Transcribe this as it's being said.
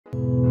Hey,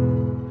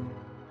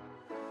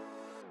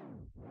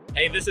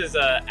 this is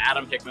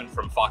Adam Hickman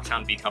from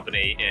Foxhound Bee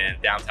Company in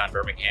downtown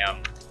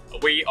Birmingham.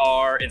 We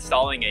are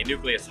installing a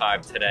Nucleus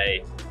Hive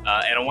today,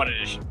 and I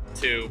wanted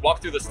to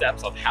walk through the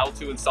steps of how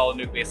to install a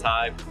Nucleus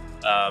Hive.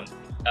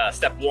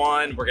 Step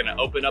 1, we're going to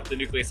open up the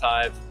Nucleus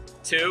Hive.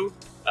 2,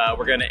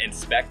 we're going to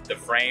inspect the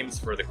frames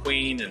for the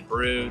queen and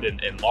brood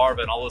and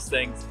larva and all those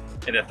things.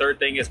 And the 3rd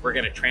thing is we're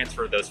going to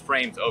transfer those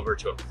frames over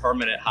to a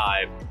permanent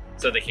hive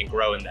so they can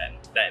grow in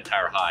that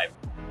entire hive.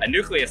 A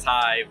Nucleus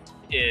Hive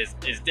is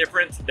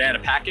different than a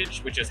package,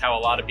 which is how a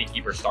lot of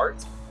beekeepers start.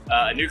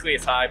 A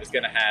Nucleus Hive is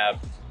going to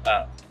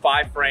have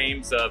 5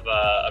 frames of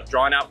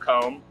drawn out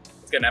comb.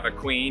 It's going to have a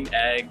queen,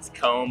 eggs,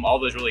 comb, all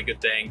those really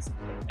good things.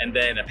 And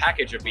then a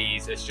package of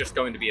bees is just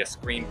going to be a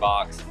screen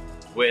box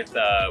with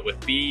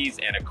bees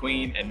and a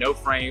queen and no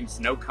frames,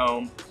 no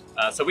comb.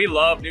 So we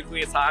love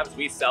Nucleus Hives,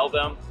 we sell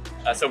them.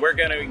 So we're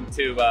going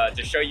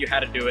to show you how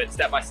to do it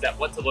step by step,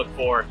 what to look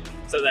for,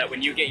 so that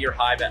when you get your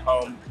hive at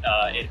home,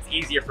 it's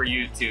easier for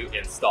you to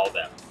install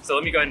them. So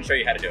let me go ahead and show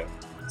you how to do it.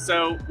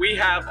 So we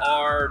have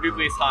our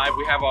Nucleus Hive,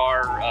 we have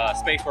our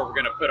space where we're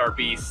going to put our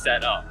bees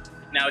set up.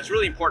 Now it's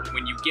really important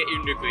when you get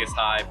your Nucleus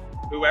Hive,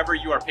 whoever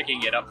you are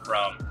picking it up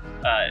from,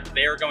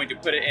 they are going to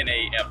put it in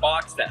a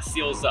box that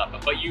seals up,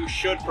 but you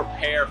should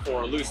prepare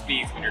for loose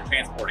bees when you're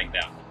transporting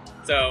them.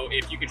 So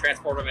if you can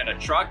transport them in a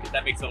truck,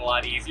 that makes it a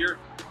lot easier.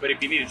 But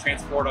if you need to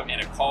transport them in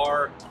a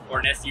car or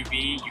an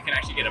SUV, you can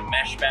actually get a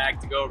mesh bag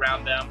to go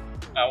around them,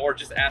 or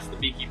just ask the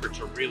beekeeper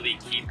to really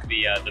keep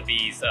the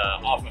bees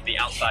off of the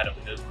outside of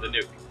the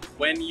nuke.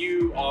 When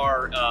you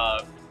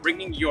are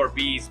bringing your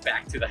bees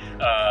back to the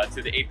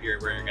apiary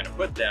where you're going to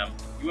put them,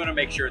 you want to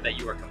make sure that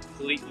you are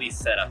completely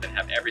set up and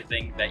have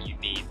everything that you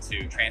need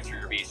to transfer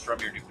your bees from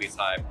your Nucleus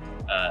Hive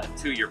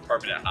to your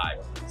permanent hive.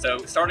 So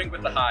starting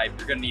with the hive,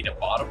 you're going to need a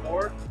bottom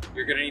board.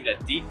 You're going to need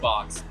a deep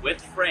box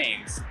with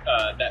frames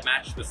that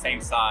match the same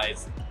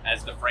size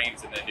as the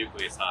frames in the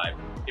Nucleus Hive.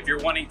 If you're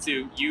wanting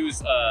to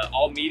use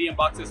all medium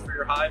boxes for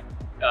your hive,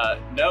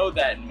 know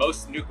that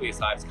most Nucleus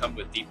Hives come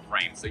with deep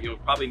frames, so you'll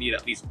probably need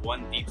at least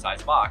one deep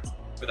size box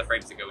for the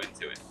frames to go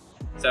into it.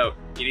 So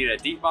you need a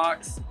deep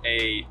box,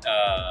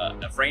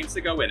 the frames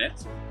to go in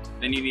it,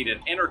 then you need an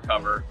inner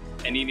cover,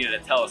 and you need a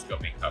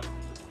telescoping cover.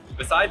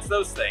 Besides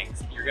those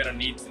things, you're going to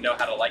need to know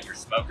how to light your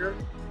smoker.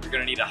 You're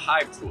going to need a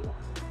hive tool.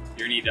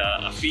 You need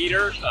a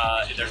feeder.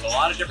 There's a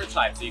lot of different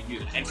types, so you can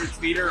use an entrance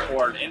feeder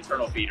or an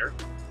internal feeder.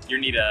 You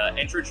need an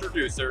entrance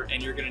reducer,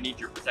 and you're going to need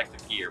your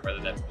protective gear, whether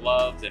that's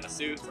gloves and a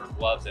suit or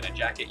gloves and a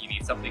jacket. You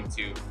need something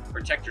to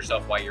protect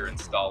yourself while you're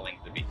installing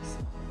the bees.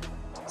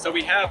 So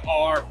we have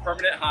our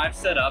permanent hive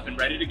set up and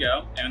ready to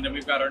go, and then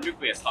we've got our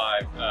Nucleus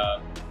Hive.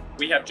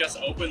 We have just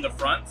opened the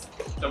front,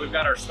 so we've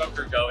got our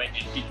smoker going,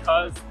 and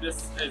because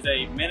this is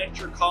a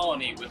miniature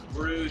colony with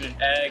brood and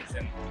eggs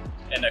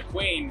and a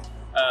queen,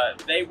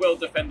 they will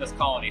defend this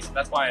colony. So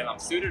that's why I'm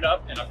suited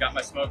up and I've got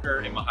my smoker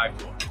and my hive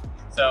tool.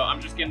 So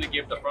I'm just going to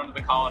give the front of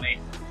the colony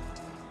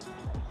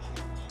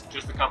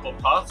just a couple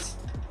puffs,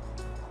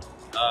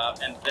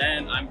 and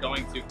then I'm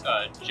going to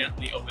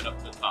gently open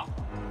up the top.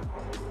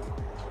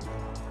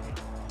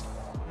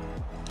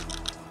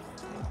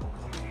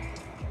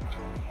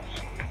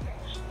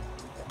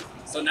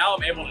 So now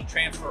I'm able to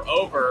transfer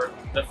over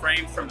the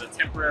frames from the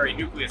temporary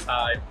Nucleus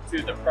Hive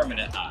to the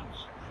permanent hive.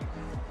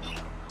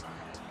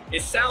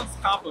 It sounds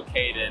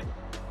complicated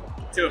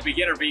to a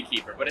beginner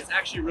beekeeper, but it's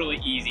actually really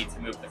easy to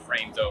move the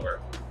frames over.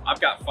 I've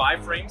got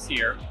 5 frames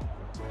here,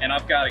 and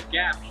I've got a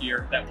gap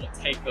here that will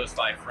take those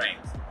 5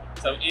 frames.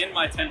 So in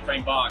my 10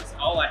 frame box,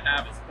 all I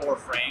have is 4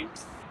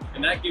 frames,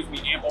 and that gives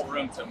me ample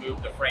room to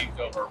move the frames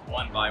over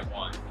one by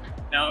one.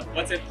 Now,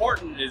 what's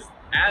important is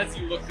as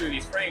you look through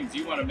these frames,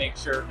 you want to make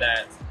sure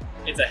that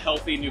it's a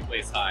healthy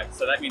Nucleus Hive.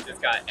 So that means it's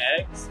got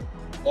eggs,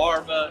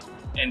 larvae,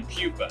 and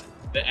pupa.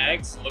 The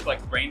eggs look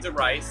like grains of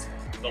rice.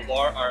 The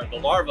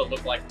larvae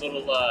look like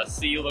little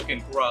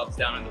sea-looking grubs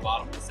down in the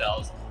bottom of the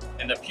cells.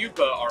 And the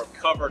pupa are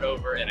covered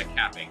over in a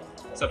capping.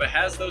 So if it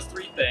has those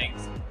 3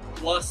 things,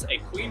 plus a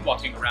queen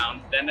walking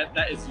around, then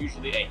that is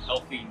usually a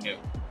healthy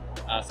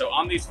nuke. So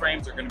on these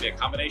frames are going to be a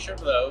combination of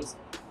those,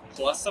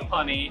 plus some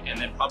honey, and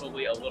then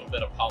probably a little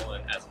bit of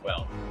pollen as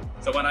well.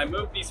 So when I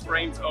move these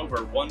frames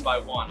over one by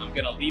one, I'm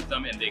going to leave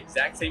them in the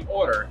exact same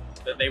order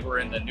that they were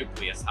in the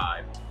Nucleus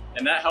Hive.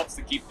 And that helps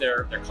to keep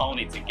their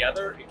colony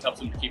together. It helps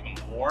them to keep them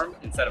warm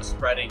instead of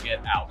spreading it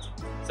out.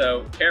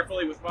 So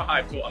carefully with my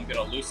hive tool, I'm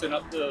going to loosen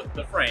up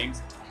the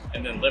frames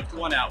and then lift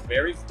one out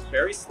very,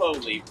 very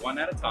slowly, one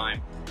at a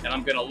time. And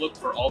I'm going to look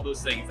for all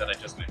those things that I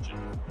just mentioned.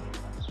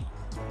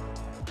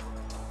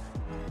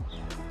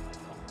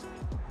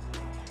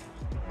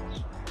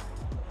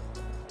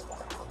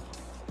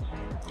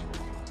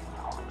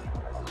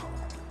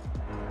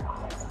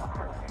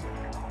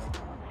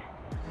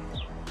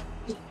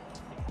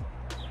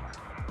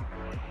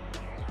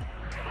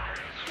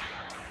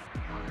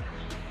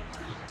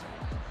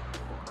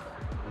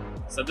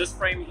 So this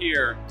frame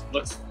here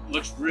looks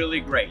really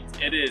great.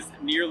 It is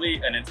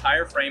nearly an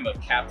entire frame of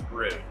capped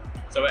brood.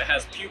 So it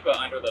has pupa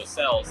under those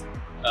cells,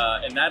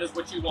 And that is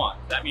what you want.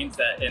 That means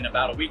that in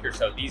about a week or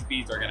so, these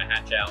bees are going to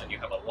hatch out and you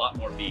have a lot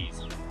more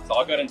bees. So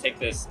I'll go ahead and take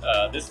this,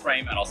 this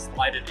frame and I'll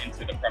slide it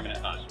into the permanent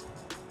hive.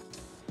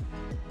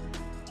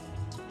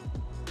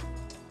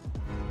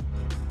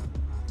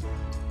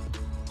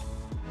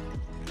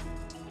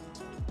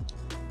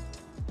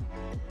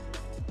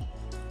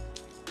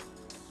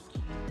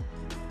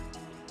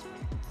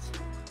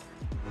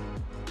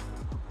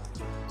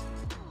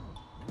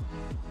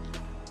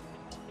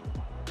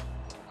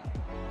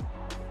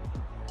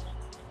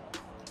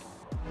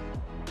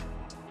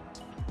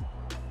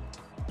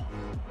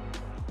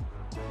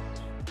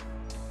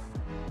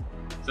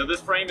 So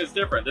this frame is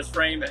different. This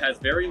frame has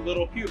very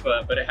little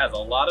pupa, but it has a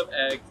lot of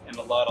eggs and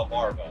a lot of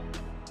larvae,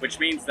 which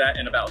means that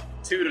in about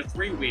 2 to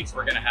 3 weeks,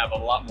 we're gonna have a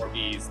lot more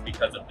bees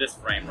because of this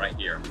frame right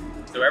here.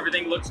 So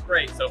everything looks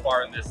great so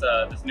far in this,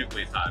 this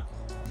Nucleus Hive.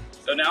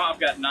 So now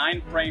I've got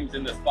 9 frames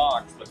in this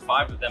box, with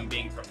 5 of them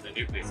being from the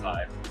Nucleus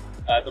Hive.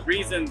 The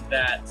reason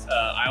that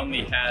I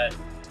only had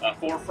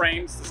 4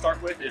 frames to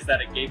start with is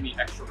that it gave me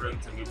extra room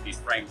to move these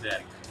frames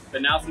in.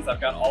 But now since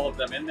I've got all of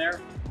them in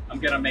there, I'm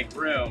gonna make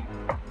room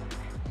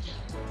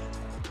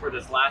for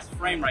this last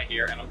frame right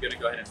here, and I'm gonna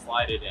go ahead and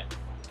slide it in.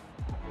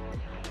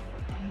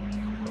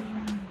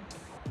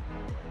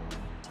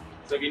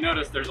 So if you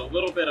notice, there's a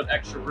little bit of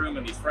extra room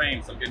in these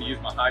frames, so I'm gonna use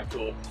my hive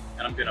tool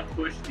and I'm gonna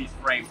push these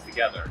frames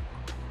together.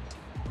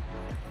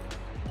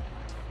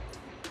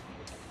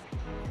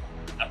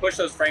 I push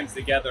those frames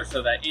together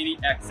so that any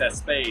excess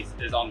space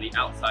is on the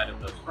outside of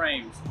those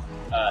frames.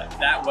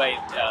 That way,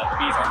 the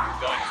bees aren't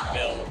going to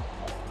build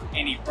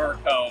any fur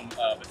comb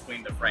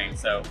between the frames.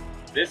 So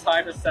this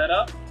hive is set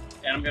up,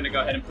 and I'm going to go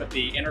ahead and put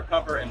the inner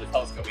cover and the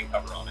telescoping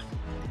cover on it.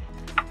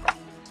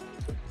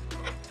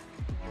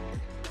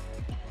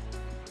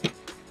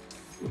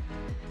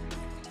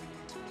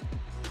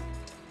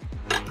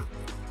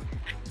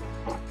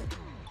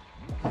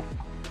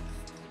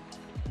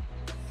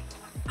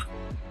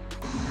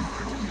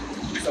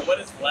 So what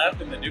is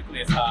left in the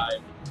Nucleus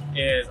Hive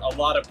is a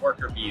lot of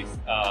worker bees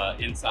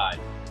inside.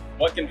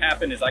 What can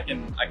happen is I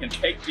can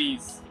take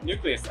these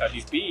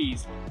these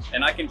bees,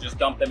 and I can just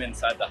dump them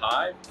inside the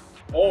hive,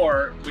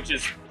 or, which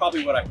is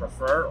probably what I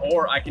prefer,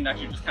 or I can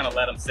actually just kind of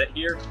let them sit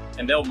here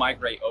and they'll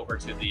migrate over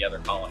to the other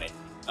colony.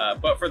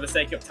 But for the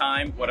sake of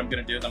time, what I'm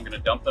gonna do is I'm gonna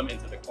dump them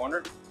into the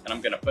corner, and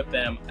I'm gonna put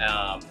them,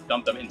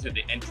 dump them into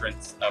the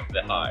entrance of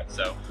the hive.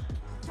 So.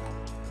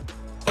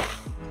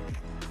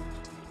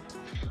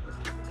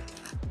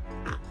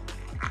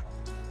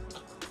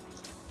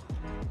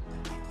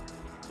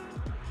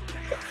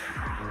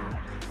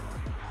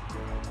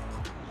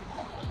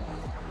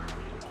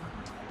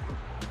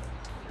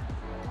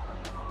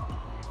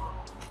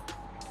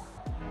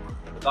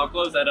 So I'll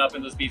close that up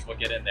and those bees will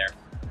get in there.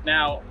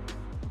 Now,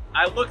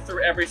 I looked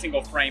through every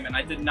single frame and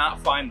I did not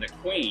find the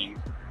queen.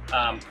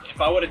 If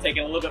I would have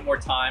taken a little bit more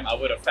time, I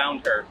would have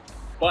found her.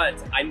 But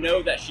I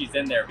know that she's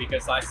in there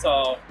because I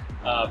saw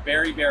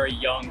very, very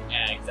young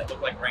eggs that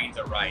look like grains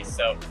of rice.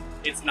 So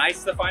it's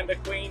nice to find the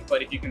queen,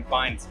 but if you can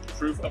find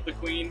proof of the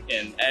queen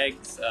in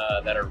eggs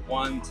that are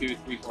 1, 2,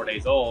 3, 4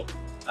 days old,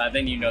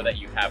 then you know that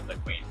you have the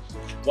queen.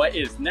 What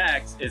is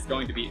next is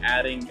going to be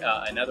adding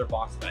another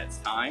box when it's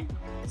time.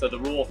 So the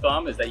rule of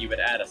thumb is that you would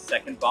add a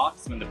second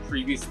box when the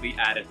previously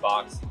added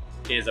box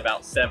is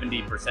about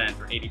 70%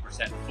 or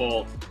 80%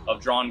 full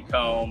of drawn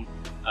comb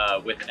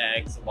with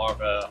eggs,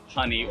 larvae,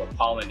 honey, or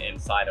pollen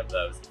inside of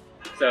those.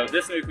 So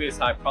this Nucleus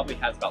Hive probably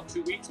has about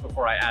 2 weeks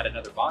before I add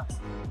another box.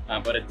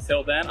 But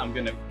until then, I'm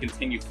going to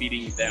continue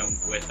feeding them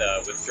with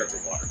sugar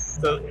water.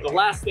 So the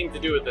last thing to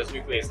do with this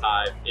Nucleus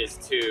Hive is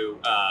to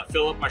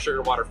fill up my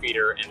sugar water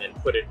feeder and then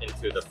put it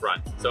into the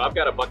front. So I've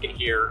got a bucket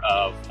here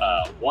of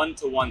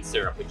 1-to-1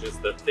 syrup, which is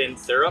the thin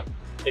syrup.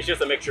 It's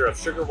just a mixture of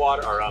sugar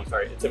water, or I'm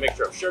sorry, it's a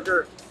mixture of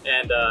sugar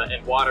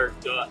and water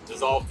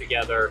dissolved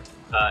together,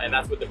 and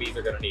that's what the bees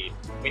are going to need.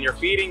 When you're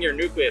feeding your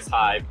Nucleus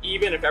Hive,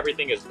 even if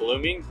everything is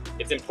blooming,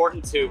 it's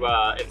important to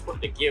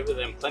give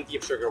them plenty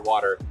of sugar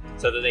water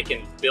so that they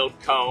can build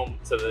comb,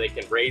 so that they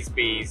can raise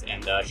bees,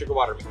 and sugar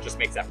water just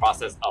makes that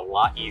process a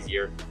lot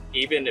easier,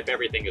 even if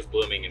everything is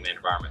blooming in the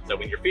environment. So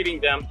when you're feeding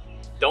them,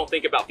 don't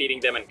think about feeding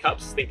them in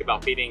cups, think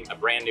about feeding a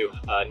brand new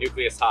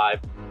Nucleus Hive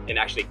in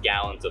actually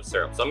gallons of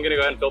syrup. So I'm gonna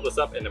go ahead and fill this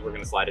up and then we're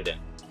gonna slide it in.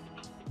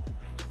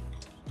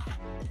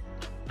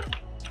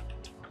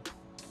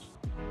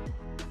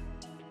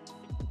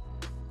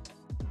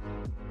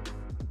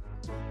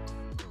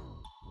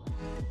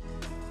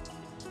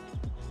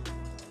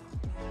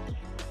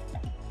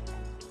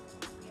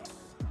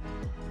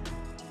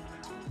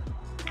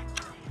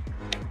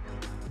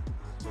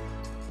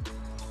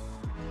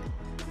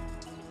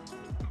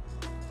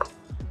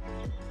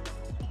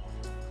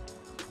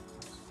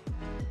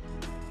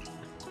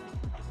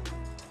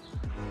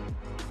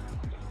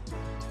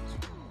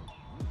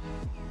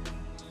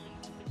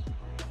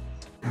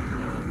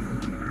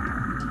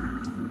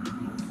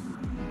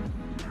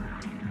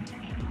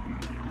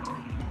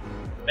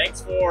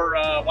 Thanks for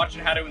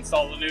watching how to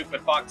install a nuke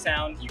with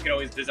Foxhound. You can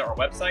always visit our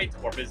website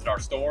or visit our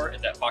store.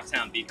 It's at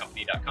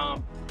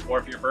foxhoundbeecompany.com, or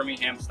if you're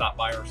Birmingham, stop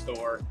by our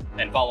store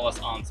and follow us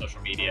on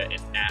social media.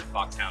 It's at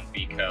Foxhound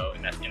Bee Co,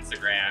 and that's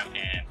Instagram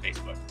and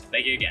Facebook.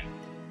 Thank you again.